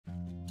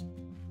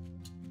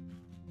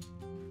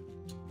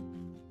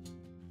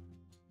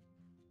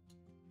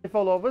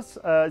Followers,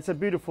 it's a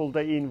beautiful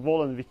day in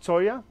Volon,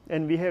 Victoria,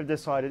 and we have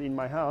decided in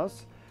my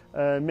house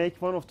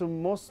make one of the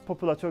most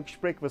popular Turkish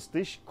breakfast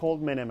dish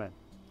called menemen.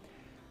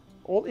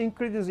 All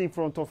ingredients in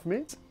front of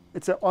me.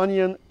 It's an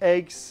onion,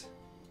 eggs,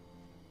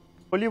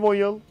 olive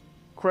oil,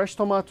 crushed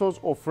tomatoes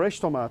or fresh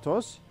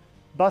tomatoes,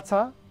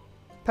 butter,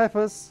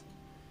 peppers,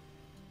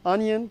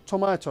 onion,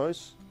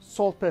 tomatoes,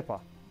 salt, pepper.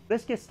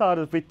 Let's get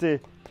started with the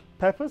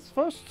peppers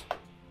first.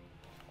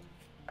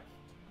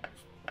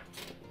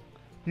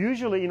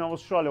 Usually in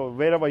Australia or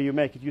wherever you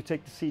make it, you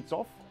take the seeds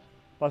off.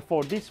 But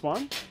for this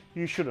one,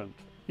 you shouldn't.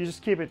 You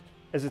just keep it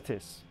as it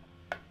is.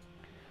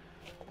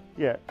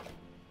 Yeah.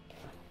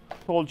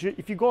 Told you,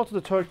 if you go to the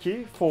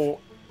Turkey for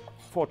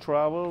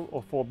travel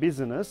or for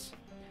business,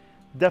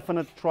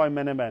 definitely try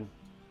menemen.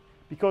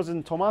 Because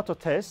in tomato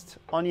taste,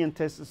 onion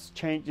taste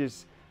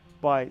changes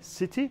by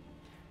city,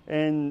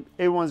 and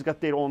everyone's got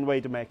their own way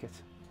to make it.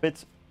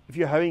 But if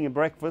you're having a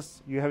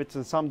breakfast, you have it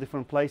in some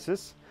different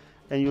places,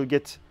 and you'll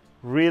get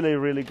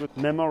really good,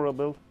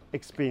 memorable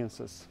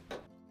experiences.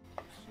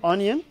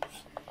 Onion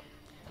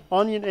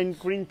and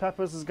green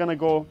peppers is gonna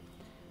go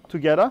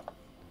together.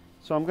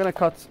 So I'm gonna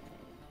cut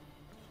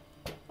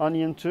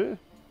onion too.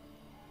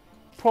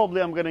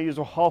 Probably I'm gonna use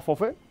a half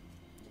of it,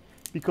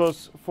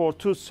 because for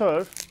to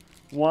serve,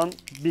 one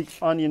big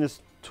onion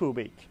is too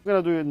big. I'm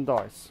gonna do it in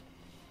dice.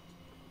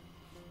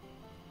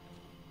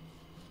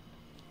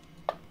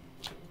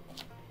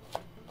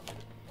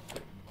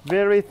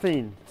 Very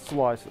thin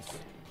slices.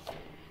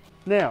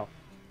 Now,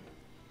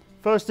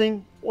 first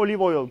thing, olive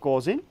oil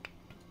goes in.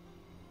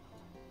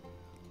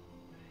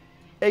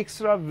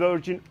 Extra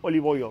virgin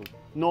olive oil,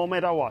 no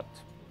matter what.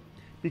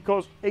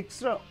 Because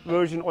extra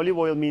virgin olive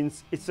oil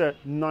means it's a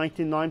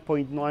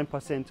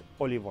 99.9%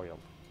 olive oil.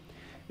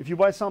 If you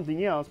buy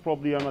something else,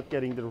 probably you're not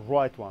getting the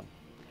right one.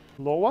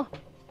 Lower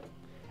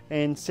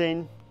and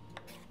send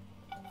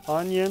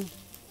onion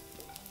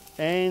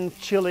and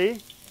chili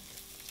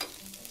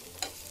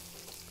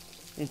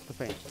into the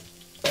pan.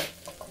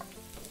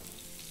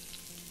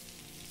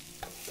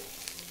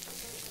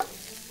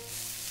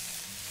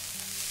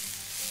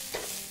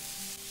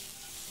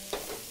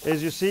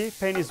 As you see,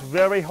 pan is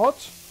very hot.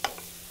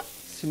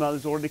 Smell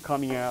is already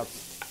coming out.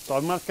 So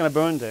I'm not going to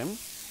burn them.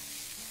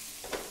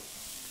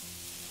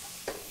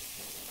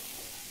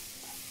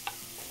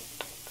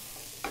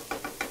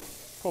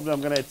 Probably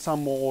I'm going to add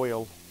some more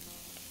oil.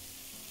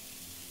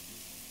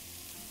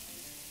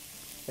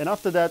 And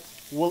after that,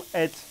 we'll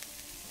add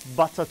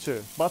butter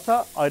too.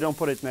 Butter, I don't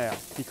put it now,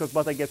 because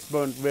butter gets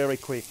burned very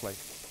quickly.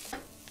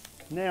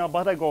 Now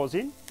butter goes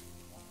in.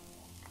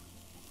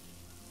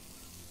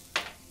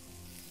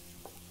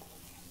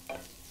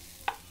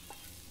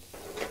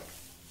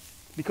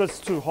 Because it's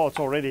too hot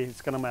already,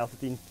 it's gonna melt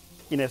it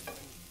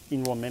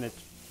in 1 minute.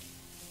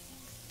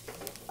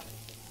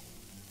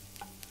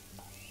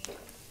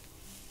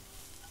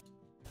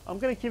 I'm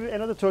gonna give it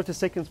another 30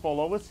 seconds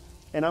followers,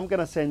 and I'm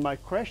gonna send my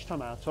crushed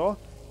tomato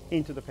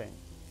into the pan.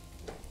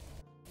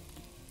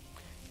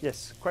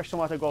 Yes, crushed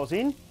tomato goes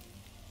in.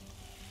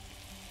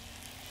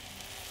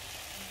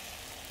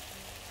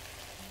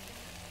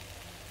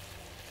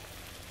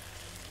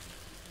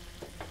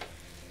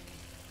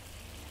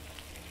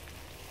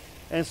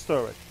 And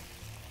stir it.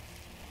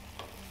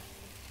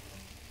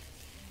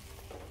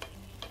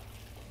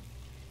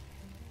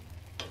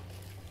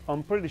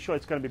 I'm pretty sure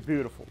it's going to be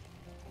beautiful.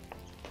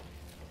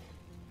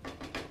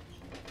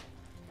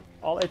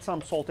 I'll add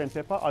some salt and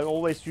pepper. I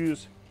always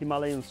use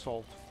Himalayan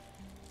salt.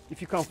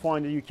 If you can't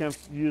find it, you can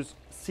use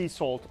sea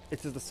salt.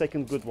 It is the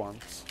second good one.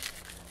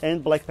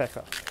 And black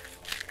pepper.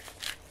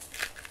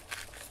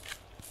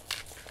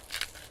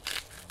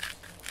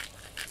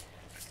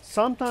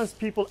 Sometimes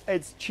people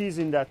add cheese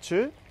in that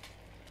too.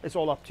 It's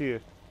all up to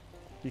you.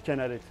 You can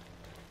add it.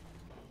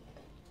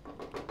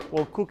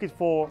 We'll cook it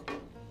for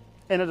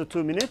another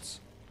 2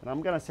 minutes. And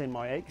I'm gonna send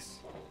my eggs,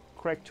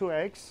 crack 2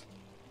 eggs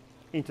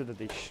into the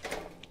dish.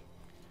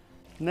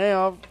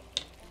 Now,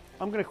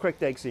 I'm gonna crack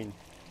the eggs in.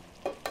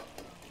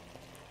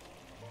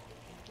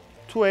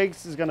 2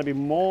 eggs is gonna be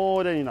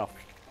more than enough.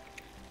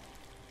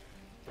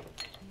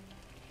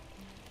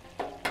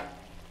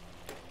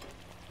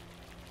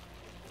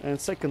 And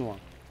second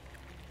one.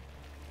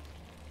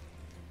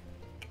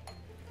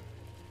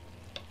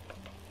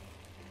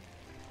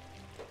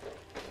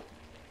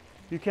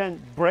 You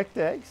can break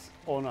the eggs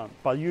or not,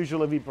 but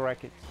usually we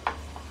break it.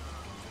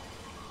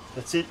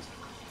 That's it.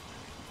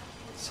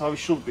 That's how it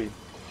should be.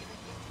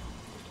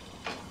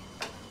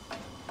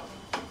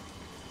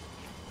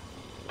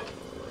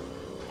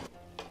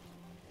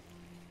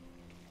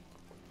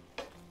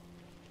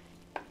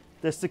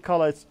 That's the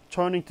color. It's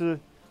turning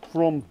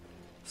from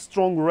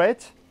strong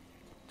red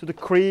to the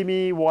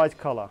creamy white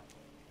color.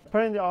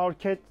 Apparently our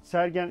cat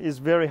Sergen is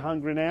very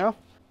hungry now.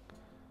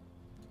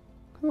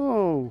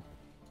 Oh.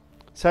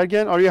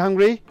 Sergen, are you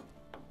hungry?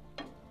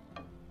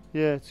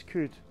 Yeah, it's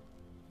cute.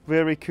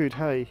 Very cute,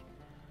 hey.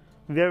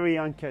 Very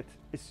young cat.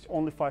 It's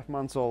only 5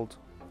 months old.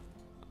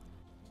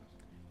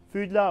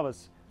 Food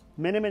lovers,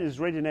 menemen is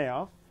ready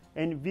now,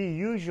 and we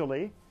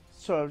usually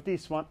serve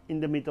this one in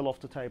the middle of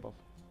the table.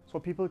 so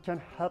people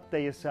can help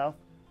themselves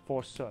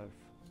for serve.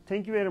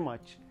 Thank you very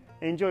much.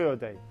 Enjoy your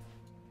day.